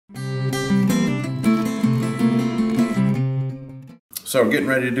So getting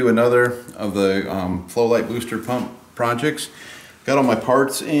ready to do another of the Flowlight Booster pump projects. Got all my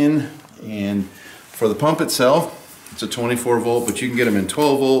parts in, and for the pump itself, it's a 24 volt, but you can get them in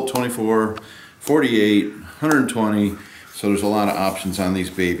 12 volt, 24, 48, 120. So there's a lot of options on these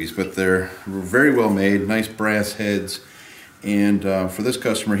babies, but they're very well made, nice brass heads. And for this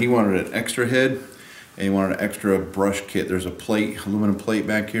customer, he wanted an extra head, and he wanted an extra brush kit. There's a plate, aluminum plate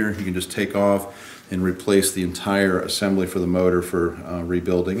back here. You can just take off and replace the entire assembly for the motor for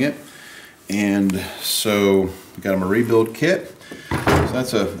rebuilding it. And so we got him a rebuild kit.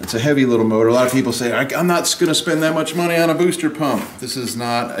 So it's a heavy little motor. A lot of people say, I'm not going to spend that much money on a booster pump. This is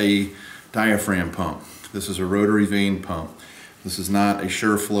not a diaphragm pump. This is a rotary vane pump. This is not a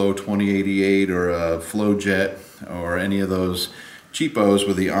SureFlow 2088 or a FlowJet or any of those cheapos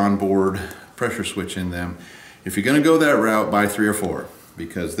with the onboard pressure switch in them. If you're going to go that route, buy 3 or 4,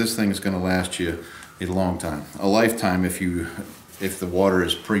 because this thing is going to last you a long time, a lifetime if the water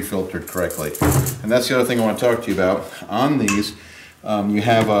is pre-filtered correctly. And that's the other thing I want to talk to you about. On these, you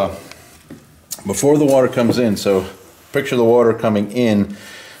have before the water comes in, so picture the water coming in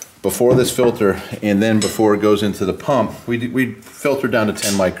before this filter, and then before it goes into the pump, we filter down to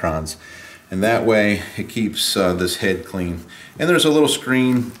 10 microns. And that way it keeps this head clean. And there's a little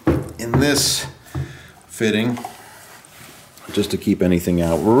screen in this fitting just to keep anything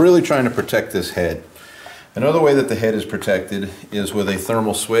out. We're really trying to protect this head. Another way that the head is protected is with a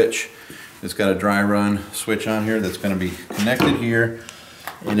thermal switch. It's got a dry run switch on here that's going to be connected here.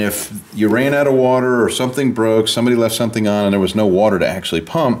 And if you ran out of water or something broke, somebody left something on and there was no water to actually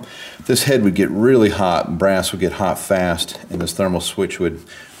pump, this head would get really hot, brass would get hot fast, and this thermal switch would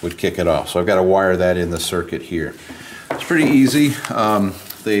kick it off. So I've got to wire that in the circuit here. It's pretty easy.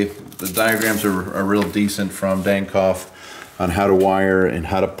 The diagrams are real decent from Dankoff on how to wire and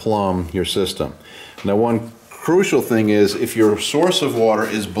how to plumb your system. Now, one crucial thing is, if your source of water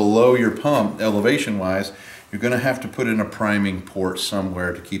is below your pump, elevation-wise, you're going to have to put in a priming port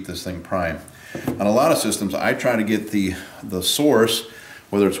somewhere to keep this thing primed. On a lot of systems, I try to get the source,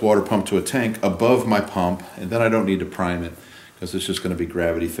 whether it's water pumped to a tank, above my pump, and then I don't need to prime it, because it's just going to be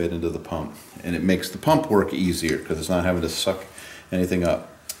gravity fed into the pump. And it makes the pump work easier, because it's not having to suck anything up.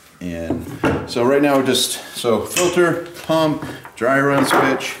 And so right now, so filter, pump, dry run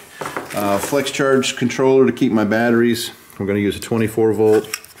switch, flex charge controller to keep my batteries. We're going to use a 24 volt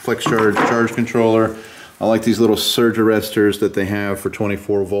flex charge controller. I like these little surge arresters that they have for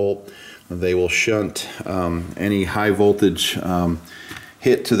 24 volt. They will shunt any high voltage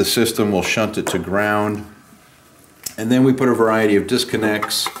hit to the system, will shunt it to ground. And then we put a variety of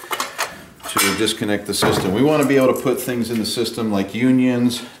disconnects to disconnect the system. We want to be able to put things in the system like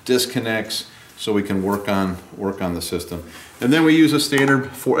unions, disconnects, so we can work on the system. And then we use a standard,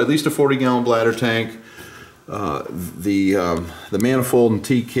 at least a 40-gallon bladder tank. The manifold and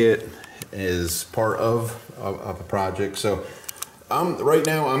T-kit is part of a project. So right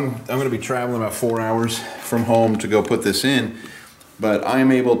now I'm going to be traveling about 4 hours from home to go put this in, but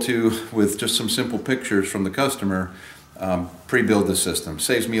I'm able to, with just some simple pictures from the customer, pre-build the system.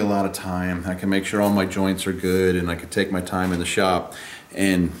 Saves me a lot of time. I can make sure all my joints are good, and I can take my time in the shop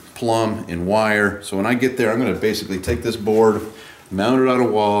and plumb and wire. So when I get there, I'm going to basically take this board, mount it on a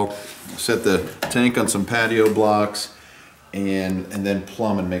wall, set the tank on some patio blocks, and then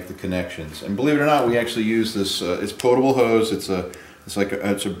plumb and make the connections. And believe it or not, we actually use this. It's potable hose. It's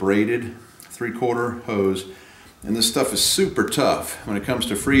a braided 3/4 hose, and this stuff is super tough. When it comes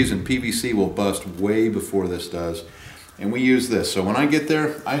to freezing, PVC will bust way before this does. And we use this. So when I get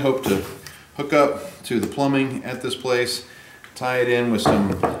there, I hope to hook up to the plumbing at this place, tie it in with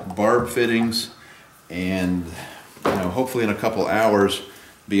some barb fittings, and hopefully in a couple hours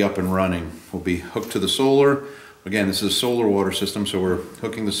be up and running. We'll be hooked to the solar. Again, this is a solar water system, so we're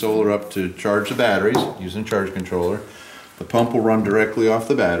hooking the solar up to charge the batteries using charge controller. The pump will run directly off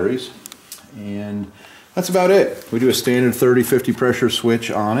the batteries, and that's about it. We do a standard 30-50 pressure switch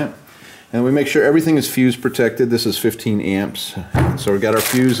on it, and we make sure everything is fuse protected. This is 15 amps, so we've got our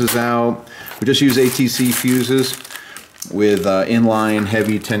fuses out. We just use ATC fuses with inline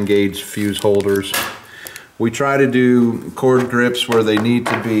heavy 10-gauge fuse holders. We try to do cord grips where they need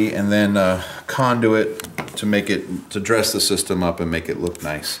to be, and then conduit to dress the system up and make it look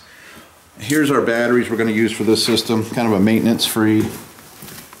nice. Here's our batteries we're going to use for this system, kind of a maintenance-free. We've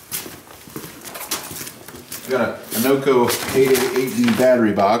got a Noco 888D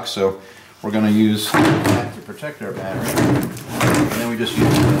battery box, so we're going to use that to protect our battery. And then we just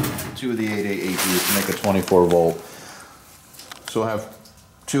use 2 of the 888Ds to make a 24 volt. So I have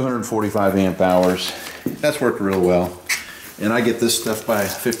 245 amp hours. That's worked real well. And I get this stuff by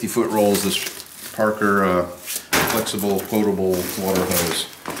 50-foot rolls, this Parker flexible, floatable water hose.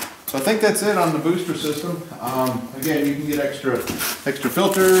 So I think that's it on the booster system. Again, you can get extra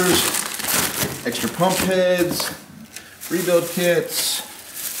filters, extra pump heads, rebuild kits.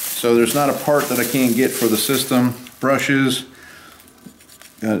 So there's not a part that I can't get for the system. Brushes,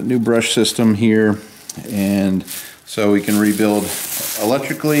 got a new brush system here, and so we can rebuild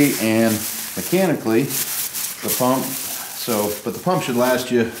electrically and mechanically the pump. So, but the pump should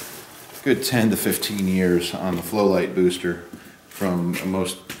last you a good 10 to 15 years on the Flowlight Booster from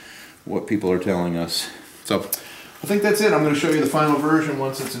most what people are telling us. So I think that's it. I'm going to show you the final version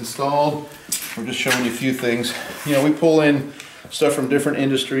once it's installed. We're just showing you a few things. You know, we pull in stuff from different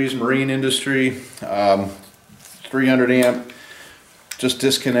industries, marine industry, 300 amp, just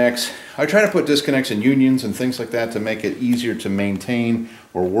disconnects. I try to put disconnects in unions and things like that to make it easier to maintain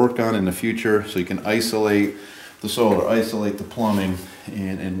or work on in the future, so you can isolate the solar, isolate the plumbing,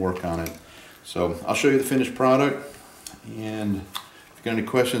 and work on it. So I'll show you the finished product, and if you've got any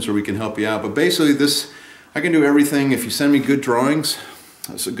questions, or we can help you out. But basically this, I can do everything. If you send me good drawings,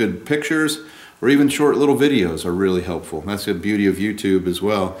 some good pictures, or even short little videos are really helpful. That's the beauty of YouTube as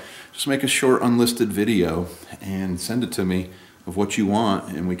well. Just make a short unlisted video and send it to me of what you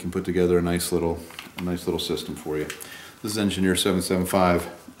want, and we can put together a nice little system for you. This is Engineer 775,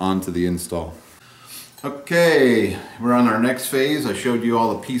 on to the install. Okay, we're on our next phase. I showed you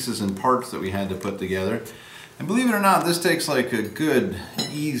all the pieces and parts that we had to put together. And believe it or not, this takes like a good,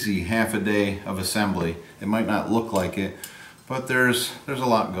 easy half a day of assembly. It might not look like it, but there's a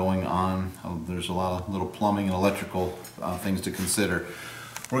lot going on. There's a lot of little plumbing and electrical things to consider.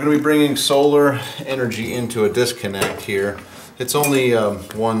 We're going to be bringing solar energy into a disconnect here. It's only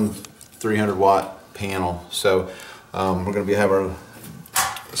one 300 watt panel, so we're going to have our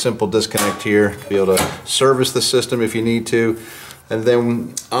simple disconnect here to be able to service the system if you need to. And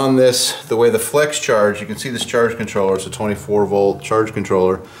then on this, the way the flex charge, you can see this charge controller, it's a 24 volt charge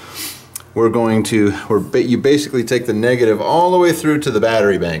controller. You basically take the negative all the way through to the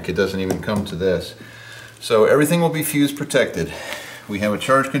battery bank. It doesn't even come to this. So everything will be fuse protected. We have a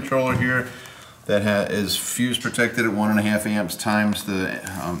charge controller here that is fuse protected at 1.5 amps times the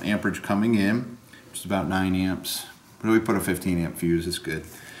amperage coming in, which is about 9 amps. But we put a 15 amp fuse, it's good.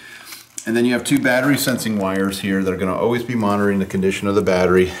 And then you have two battery sensing wires here that are going to always be monitoring the condition of the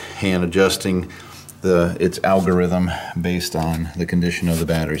battery and adjusting its algorithm based on the condition of the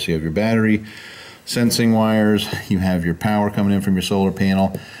battery. So you have your battery sensing wires, you have your power coming in from your solar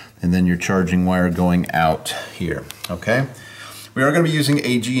panel, and then your charging wire going out here. Okay, we are going to be using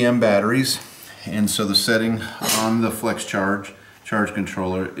AGM batteries, and so the setting on the flex charge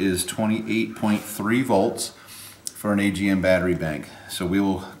controller is 28.3 volts for an AGM battery bank. So we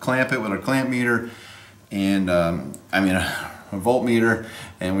will clamp it with our clamp meter and a voltmeter,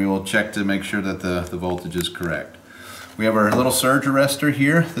 and we will check to make sure that the voltage is correct. We have our little surge arrestor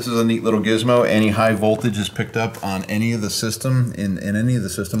here. This is a neat little gizmo. Any high voltage is picked up on any of the system, in any of the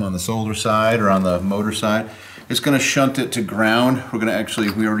system on the solar side or on the motor side. It's going to shunt it to ground.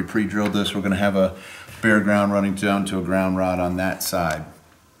 We already pre-drilled this. We're going to have a bare ground running down to a ground rod on that side,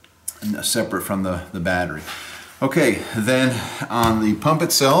 and separate from the battery. Okay, then on the pump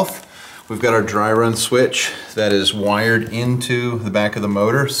itself, we've got our dry run switch that is wired into the back of the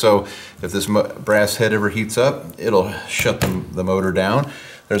motor. So if this brass head ever heats up, it'll shut the motor down.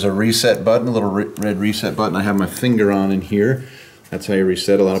 There's a reset button, a little red reset button I have my finger on in here. That's how you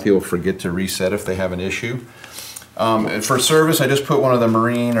reset. A lot of people forget to reset if they have an issue. And for service, I just put one of the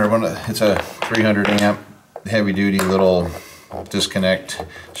marine, it's a 300 amp heavy duty little disconnect,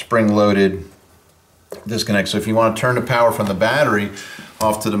 spring loaded disconnect. So if you want to turn the power from the battery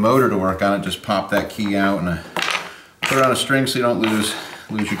off to the motor to work on it, just pop that key out and put it on a string so you don't lose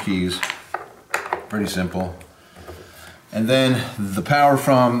your keys. Pretty simple. And then the power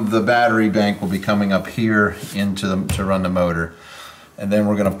from the battery bank will be coming up here to run the motor. And then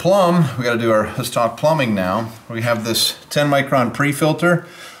we're going to plumb. We got to do let's talk plumbing now. We have this 10 micron pre-filter.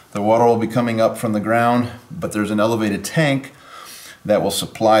 The water will be coming up from the ground, but there's an elevated tank that will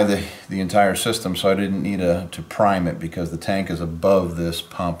supply the entire system, so I didn't need to prime it because the tank is above this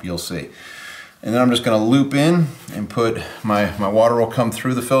pump, you'll see. And then I'm just going to loop in and put my water will come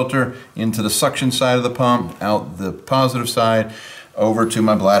through the filter into the suction side of the pump, out the positive side, over to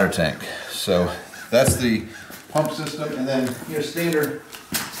my bladder tank. So that's the pump system. And then your standard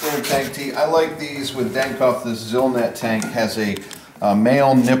tank tee. I like these with Dankoff. This Zilnet tank has a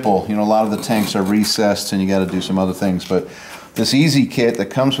male nipple. You know, a lot of the tanks are recessed and you got to do some other things, but this easy kit that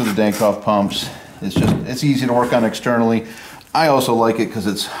comes with the Dankoff pumps, it's easy to work on externally. I also like it because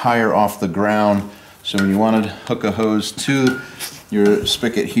it's higher off the ground So when you want to hook a hose to your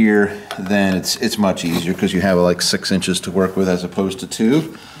spigot here, then it's much easier because you have like 6 inches to work with as opposed to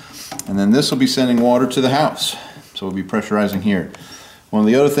 2. And then this will be sending water to the house. So we'll be pressurizing here. One of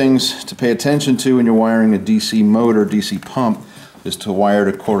the other things to pay attention to when you're wiring a DC motor, DC pump, is to wire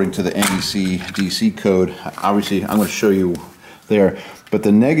it according to the NEC DC code. Obviously, I'm going to show you there. But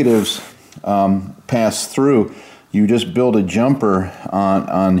the negatives pass through. You just build a jumper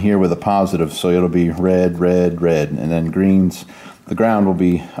on here with a positive, so it'll be red, red, red, and then greens. The ground will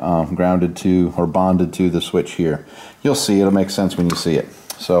be grounded to or bonded to the switch here. You'll see, it'll make sense when you see it.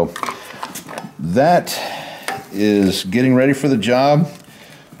 So that is getting ready for the job.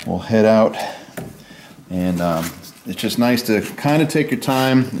 We'll head out, and it's just nice to kind of take your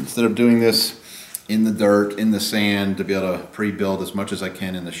time instead of doing this in the dirt, in the sand, to be able to pre-build as much as I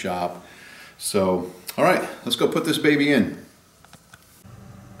can in the shop. So, all right, let's go put this baby in.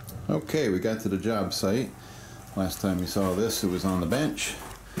 Okay, we got to the job site. Last time you saw this, it was on the bench.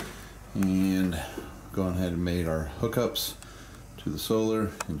 And gone ahead and made our hookups to the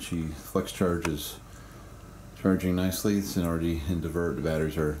solar, and she flex charges charging nicely. It's already in divert. The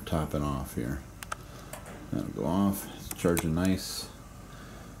batteries are topping off here. That'll go off. It's charging nice.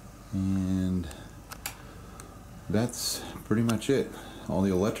 And that's pretty much it. All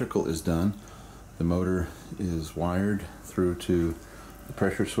the electrical is done. The motor is wired through to the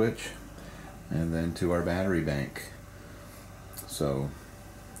pressure switch and then to our battery bank. So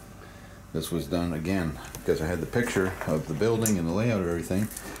this was done again because I had the picture of the building and the layout of everything.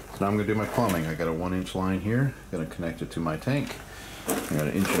 So now I'm going to do my plumbing. I got a 1-inch line here. I'm going to connect it to my tank. I got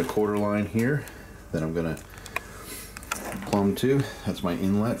an 1.25 inch line here. Then I'm going to plumb to. That's my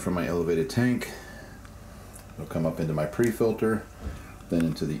inlet for my elevated tank. It'll come up into my pre-filter, then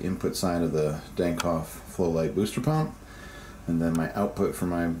into the input side of the Dankoff Flowlight Booster pump, and then my output for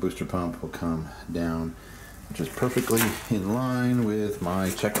my booster pump will come down, which is perfectly in line with my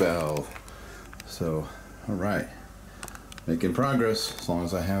check valve. So, all right, making progress. As long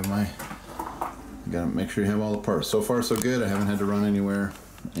as I have my, you gotta make sure you have all the parts. So far, so good. I haven't had to run anywhere,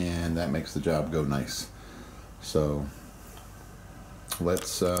 and that makes the job go nice. So,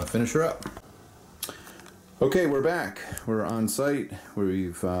 let's finish her up. Okay, we're back. We're on site.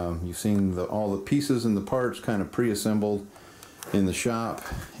 We've you've seen all the pieces and the parts kind of pre-assembled in the shop,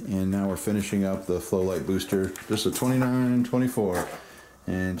 and now we're finishing up the Flowlight Booster. Just a 2924,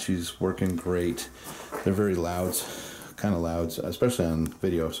 and she's working great. They're very loud, kind of loud, especially on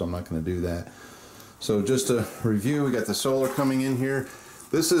video, so I'm not going to do that. So just to review, we got the solar coming in here.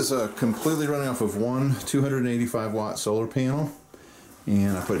 This is completely running off of one 285 watt solar panel.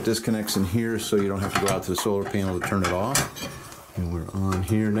 And I put disconnects in here so you don't have to go out to the solar panel to turn it off. And we're on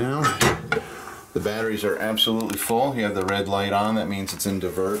here now. The batteries are absolutely full. You have the red light on, that means it's in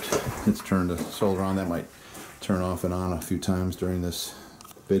divert. It's turned the solar on. That might turn off and on a few times during this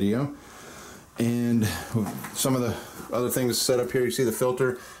video. And some of the other things set up here, you see the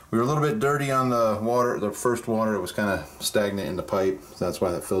filter. We were a little bit dirty on the water, the first water. It was kind of stagnant in the pipe. So that's why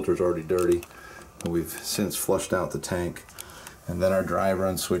that filter is already dirty. But we've since flushed out the tank. And then our dry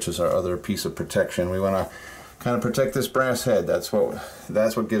run switch is our other piece of protection. We want to kind of protect this brass head. That's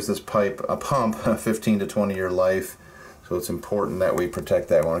what gives this pipe, a pump, a 15 to 20 year life. So it's important that we protect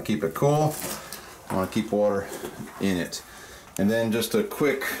that. We want to keep it cool. We want to keep water in it. And then just a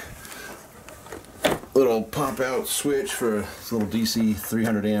quick little pump out switch for this little DC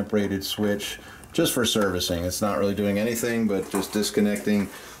 300 amp rated switch, just for servicing. It's not really doing anything but just disconnecting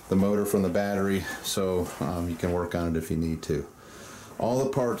the motor from the battery, so you can work on it if you need to. All the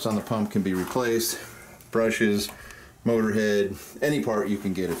parts on the pump can be replaced, brushes, motor head, any part you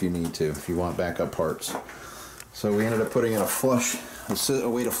can get if you need to, if you want backup parts. So we ended up putting in a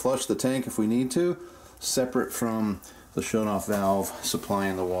way to flush the tank if we need to, separate from the shut-off valve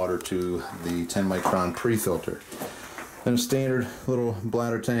supplying the water to the 10 micron pre-filter. Then a standard little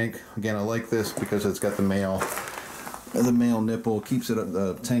bladder tank. Again, I like this because it's got the male nipple, keeps it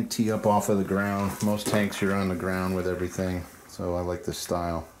the tank tee up off of the ground. Most tanks you're on the ground with everything, so I like this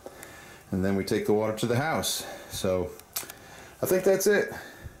style. And then we take the water to the house. So I think that's it.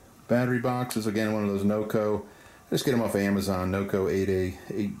 Battery box is again one of those NOCO. Just get them off of Amazon. NOCO 8A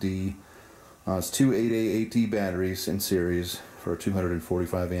 8D. It's two 8A 8D batteries in series for a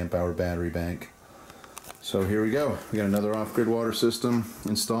 245 amp hour battery bank. So here we go. We got another off-grid water system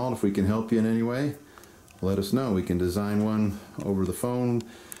installed. If we can help you in any way, let us know. We can design one over the phone.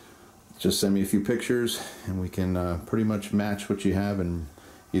 Just send me a few pictures and we can pretty much match what you have and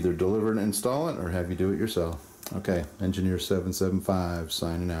either deliver and install it or have you do it yourself. Okay, Engineer 775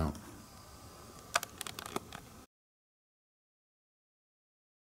 signing out.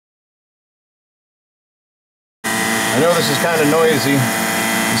 this is kind of noisy.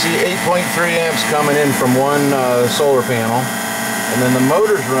 You see 8.3 amps coming in from one solar panel, and then the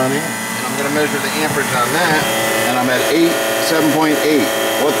motor's running, and I'm going to measure the amperage on that, and I'm at 7.8.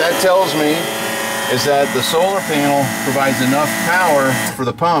 What that tells me is that the solar panel provides enough power for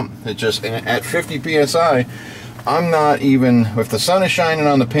the pump. It just, at 50 psi, I'm not even, if the sun is shining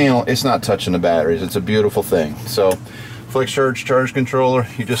on the panel, it's not touching the batteries. It's a beautiful thing. So, flex charge controller,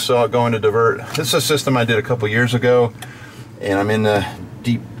 you just saw it going to divert. This is a system I did a couple years ago, and I'm in the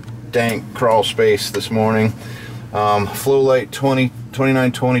deep, dank crawl space this morning. Flowlight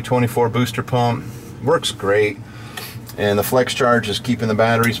 292024 booster pump, works great. And the flex charge is keeping the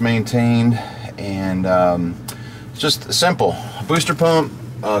batteries maintained. And it's just simple. Booster pump,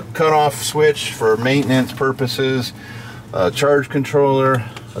 cutoff switch for maintenance purposes, a charge controller,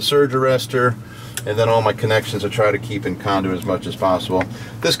 a surge arrestor, and then all my connections I try to keep in conduit as much as possible.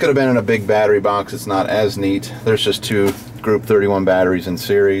 This could have been in a big battery box. It's not as neat. There's just 2 Group 31 batteries in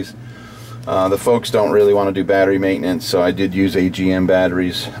series. The folks don't really want to do battery maintenance, so I did use AGM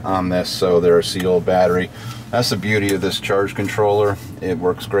batteries on this, so they're a sealed battery. That's the beauty of this charge controller. It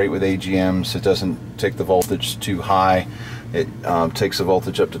works great with AGMs. It doesn't take the voltage too high. It takes the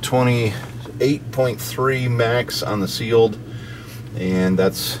voltage up to 28.3 max on the sealed, and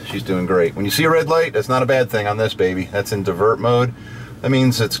she's doing great. When you see a red light, that's not a bad thing on this baby. That's in divert mode. That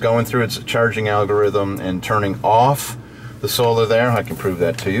means it's going through its charging algorithm and turning off the solar there. I can prove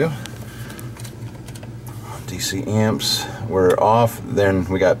that to you. DC amps, we're off. Then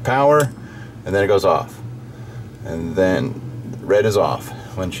we got power, and then it goes off. And then red is off.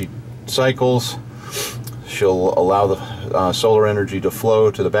 When she cycles, she'll allow the solar energy to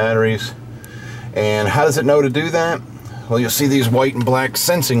flow to the batteries. And how does it know to do that? Well, you'll see these white and black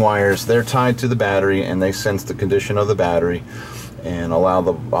sensing wires. They're tied to the battery, and they sense the condition of the battery and allow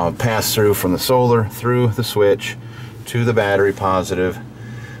the pass through from the solar through the switch to the battery positive.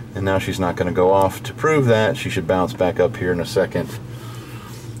 And now she's not going to go off. To prove that, she should bounce back up here in a second.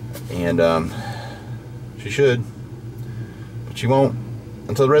 And she should, but she won't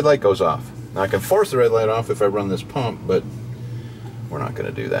until the red light goes off. Now I can force the red light off if I run this pump, but we're not going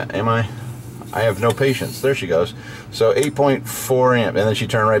to do that, am I? I have no patience. There she goes. So 8.4 amp, and then she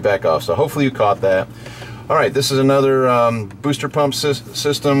turned right back off. So hopefully you caught that. All right, this is another booster pump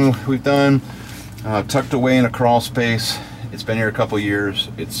system we've done, tucked away in a crawl space. It's been here a couple years.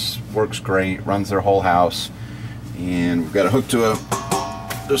 It works great, runs their whole house, and we've got it hooked to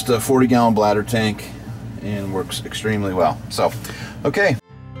just a 40-gallon bladder tank, and works extremely well. So, okay,